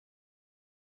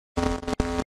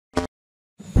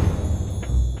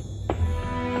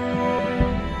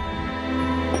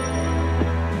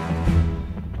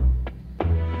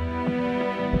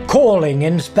Calling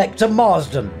Inspector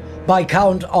Marsden by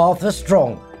Count Arthur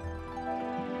Strong.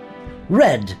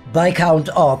 Read by Count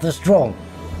Arthur Strong.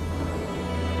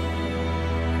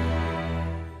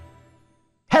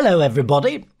 Hello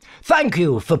everybody. Thank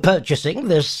you for purchasing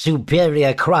this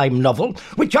superior crime novel,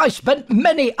 which I spent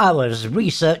many hours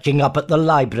researching up at the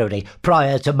library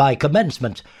prior to my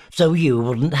commencement, so you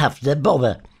wouldn't have to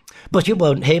bother. But you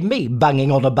won't hear me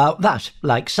banging on about that,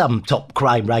 like some top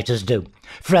crime writers do.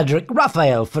 Frederick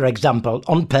Raphael, for example,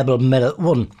 on Pebble Mill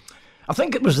 1. I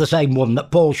think it was the same one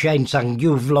that Paul Shane sang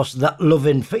You've Lost That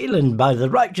Lovin' Feeling by the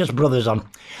Righteous Brothers on,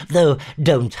 though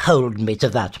don't hold me to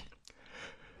that.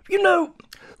 You know,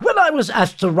 when I was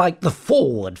asked to write the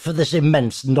foreword for this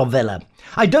immense novella,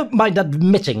 I don't mind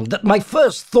admitting that my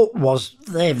first thought was,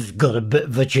 they've got a bit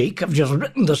of a cheek, I've just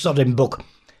written the sodding book.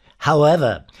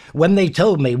 However, when they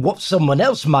told me what someone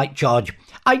else might charge,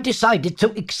 I decided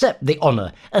to accept the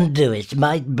honour and do it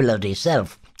my bloody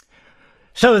self.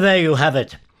 So there you have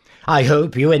it. I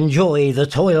hope you enjoy the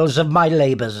toils of my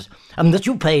labours, and that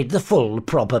you paid the full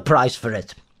proper price for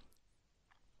it.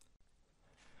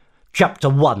 Chapter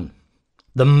 1.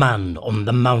 The Man on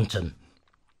the Mountain.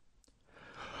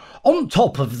 On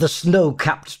top of the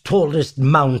snow-capped tallest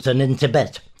mountain in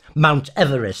Tibet, Mount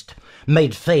Everest,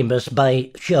 made famous by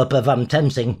Sherpa Van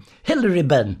Tensing, Hilary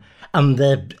Benn, and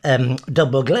the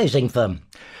double glazing firm,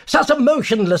 sat a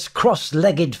motionless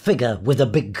cross-legged figure with a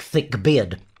big thick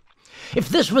beard. If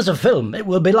this was a film, it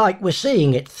will be like we're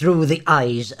seeing it through the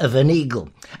eyes of an eagle,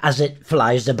 as it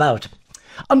flies about.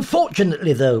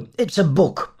 Unfortunately, though, it's a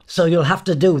book, so you'll have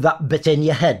to do that bit in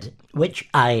your head, which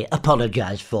I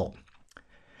apologise for.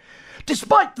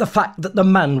 Despite the fact that the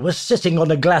man was sitting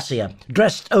on a glacier,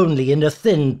 dressed only in a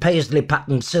thin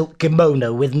paisley-patterned silk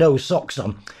kimono with no socks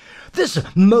on, this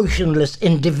motionless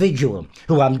individual,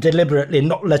 who I'm deliberately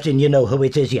not letting you know who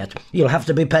it is yet, you'll have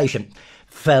to be patient,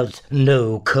 felt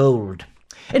no cold.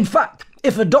 In fact,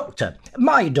 if a doctor,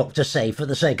 my doctor say for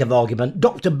the sake of argument,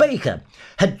 Dr. Baker,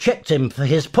 had checked him for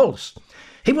his pulse,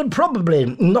 he would probably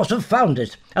not have found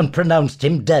it and pronounced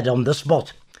him dead on the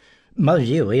spot. Mind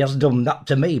you, he has done that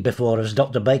to me before as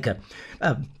Dr. Baker.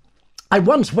 I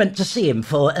once went to see him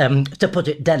for, to put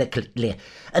it delicately,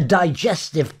 a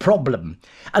digestive problem,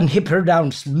 and he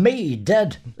pronounced me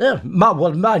dead.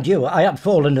 Well, mind you, I had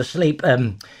fallen asleep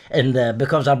in there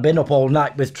because I'd been up all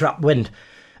night with trap wind.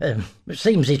 It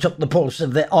seems he took the pulse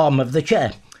of the arm of the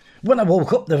chair. When I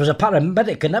woke up, there was a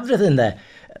paramedic and everything there.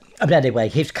 And anyway,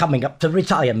 he's coming up to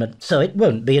retirement, so it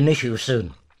won't be an issue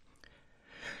soon.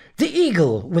 The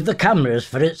eagle, with the cameras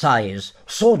for its eyes,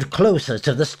 soared closer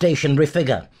to the stationary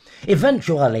figure,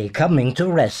 eventually coming to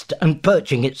rest and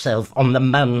perching itself on the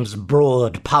man's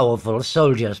broad, powerful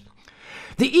shoulders.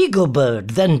 The eagle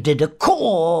bird then did a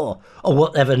caw, or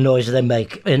whatever noise they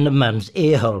make, in the man's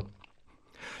earhole.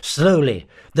 Slowly,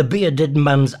 the bearded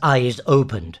man's eyes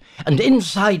opened, and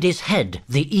inside his head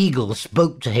the eagle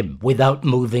spoke to him without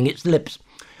moving its lips,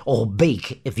 or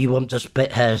beak if you want to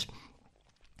split hairs.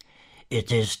 It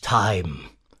is time.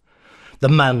 The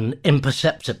man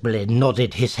imperceptibly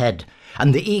nodded his head,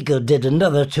 and the eagle did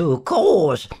another 2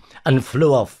 caws and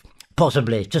flew off,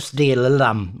 possibly to steal a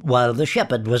lamb while the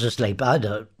shepherd was asleep, I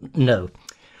don't know.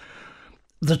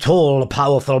 The tall,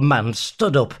 powerful man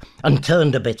stood up and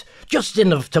turned a bit, just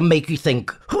enough to make you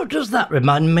think, who does that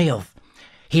remind me of?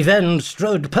 He then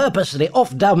strode purposely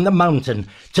off down the mountain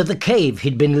to the cave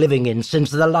he'd been living in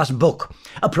since the last book,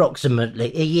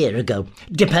 approximately a year ago,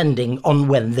 depending on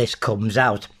when this comes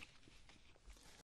out.